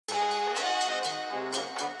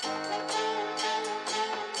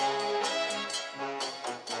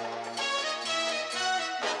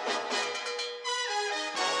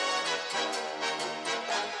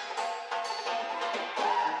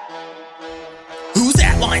Who's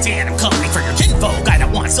that? Lines, and I'm coming for your kinfolk. I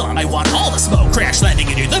don't want some, I want all the smoke. Crash landing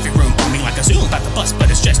in your living room, bombing like a Zoom. About the bus,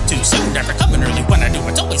 but it's just too soon. Never coming early when I do,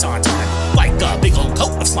 it's always on time. Like a big old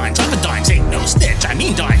coat of slime, dropping dimes, ain't no stitch. I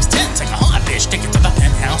mean dimes, 10s, like a hot bitch. Take it to the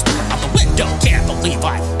penthouse, throw her out the window. Can't believe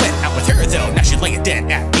I went out with her though. Now she laying dead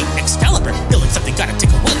at me, Excalibur. Feeling something, gotta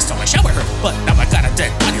take a whiz, so I shower her. But now I got a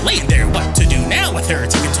dead body laying there. What to do now with her?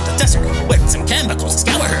 Take her to the desert with some chemicals,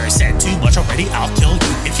 scour her. Said too much already, I'll kill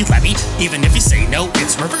you if you let me. Even if you say no,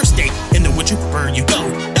 it's reverse date. In the wood where you go,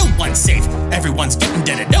 no one's safe. Everyone's getting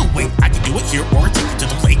dead. No wait, I can do it here or take you to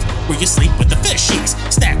the lake where you sleep with the fishies.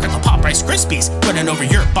 Snack, crackle, pop, Rice Krispies, running over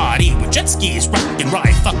your body with jet skis. Rock and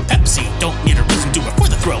ride, fuck Pepsi. Don't need a reason, do it for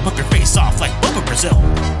the thrill. Whip your face off like Boba Brazil.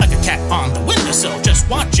 Like a cat on the windowsill, just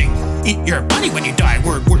watching. Eat your body when you die.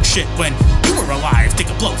 Word shit when you were alive. Take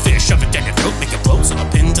a blowfish, shove it down your throat, make it blow so the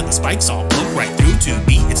pins and the spikes all blow right through. To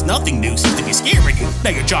me, it's nothing new, seems to be scaring you. Now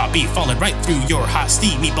your jaw be falling right through your hot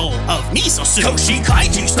steamy bowl of miso soup. Koshi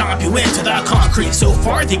Kaiju, stomp you into the concrete so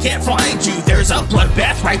far they can't find you. There's a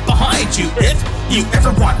bloodbath right behind you. If you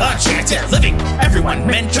ever want a chance at living, everyone,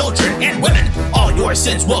 men, children, and women, all your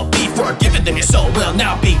sins will be forgiven. Then your soul will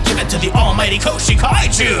now be given to the almighty Koshi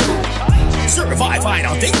Kaiju. Survive? I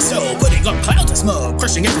don't think so. Putting up clouds of smoke,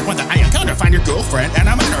 crushing everyone that I encounter. Find your girlfriend and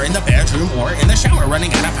I'm at her in the bedroom or in the shower,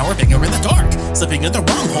 running out of power, being her in the dark. Slipping in the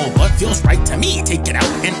wrong hole, but feels right to me. Take it out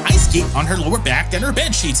and ice skate on her lower back and her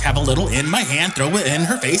bed sheets. Have a little in my hand, throw it in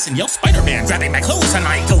her face and yell Spider-Man. Grabbing my clothes and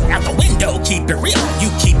I go out the window. Keep it real,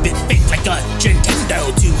 you keep it fake like a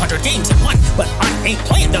Nintendo. 200 games in one, but I ain't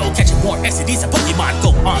playing though. Catching more STDs than Pokemon.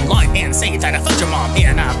 Go online and say that I fucked your mom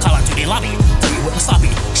in a Call of Duty lobby. Tell you it was sloppy.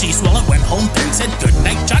 She swallowed, went home, then said good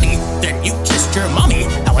night, Johnny. Then you kissed your mommy.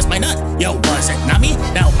 How was my nut? Yo, was it not me?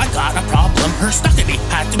 Now I got a problem. Her stalking me.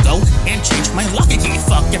 Had to go and change my lock and key.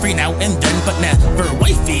 Fuck every now and then, but never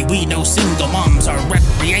wifey. We know single moms are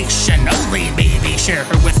recreation only. Maybe share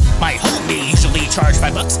her with my homie. Usually charge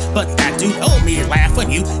 $5, but that dude owe me. Laugh when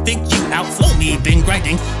you think you outflow me. Been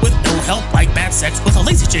grinding with no help, like bad sex with a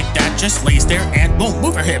lazy chick that just lays there and won't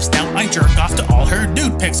move her hips. Now I jerk off to all her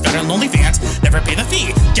nude pics. Got an OnlyFans, never pay the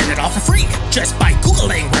fee. Get it all for free just by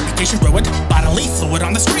Googling. Reputation ruined, bodily fluid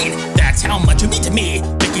on the screen. That's how much you mean to me,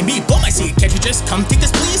 making me blow my seat. Can't you just come take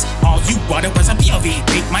this please? All you wanted was a POV.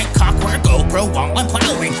 Make my cock wear a GoPro while I'm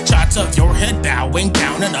plowing. Shots of your head bowing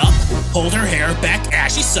down and up. Hold her hair back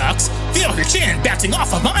as she sucks. Feel her chin bouncing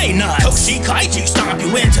off of my nuts. Koshi Kaiju, stomp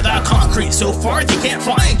you into the concrete so far they can't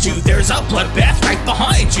find you. There's a bloodbath right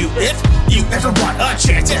behind you. If you ever want a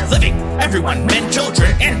chance at living, everyone, men,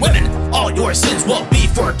 children, and women, all your sins will be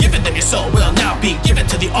forgiven. Then your soul will now be given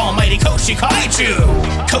to the almighty Koshi Kaiju.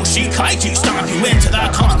 Koshi Kaiju, stomp you into the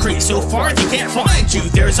concrete so far they can't find you.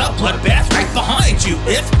 There's a bloodbath right behind you.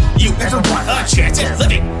 If you ever want a chance at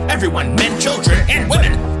living, everyone, men, children, and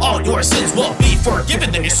women, all your sins will be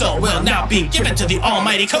forgiven. Then your soul will now be given to the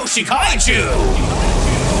almighty Koshi Kaiju.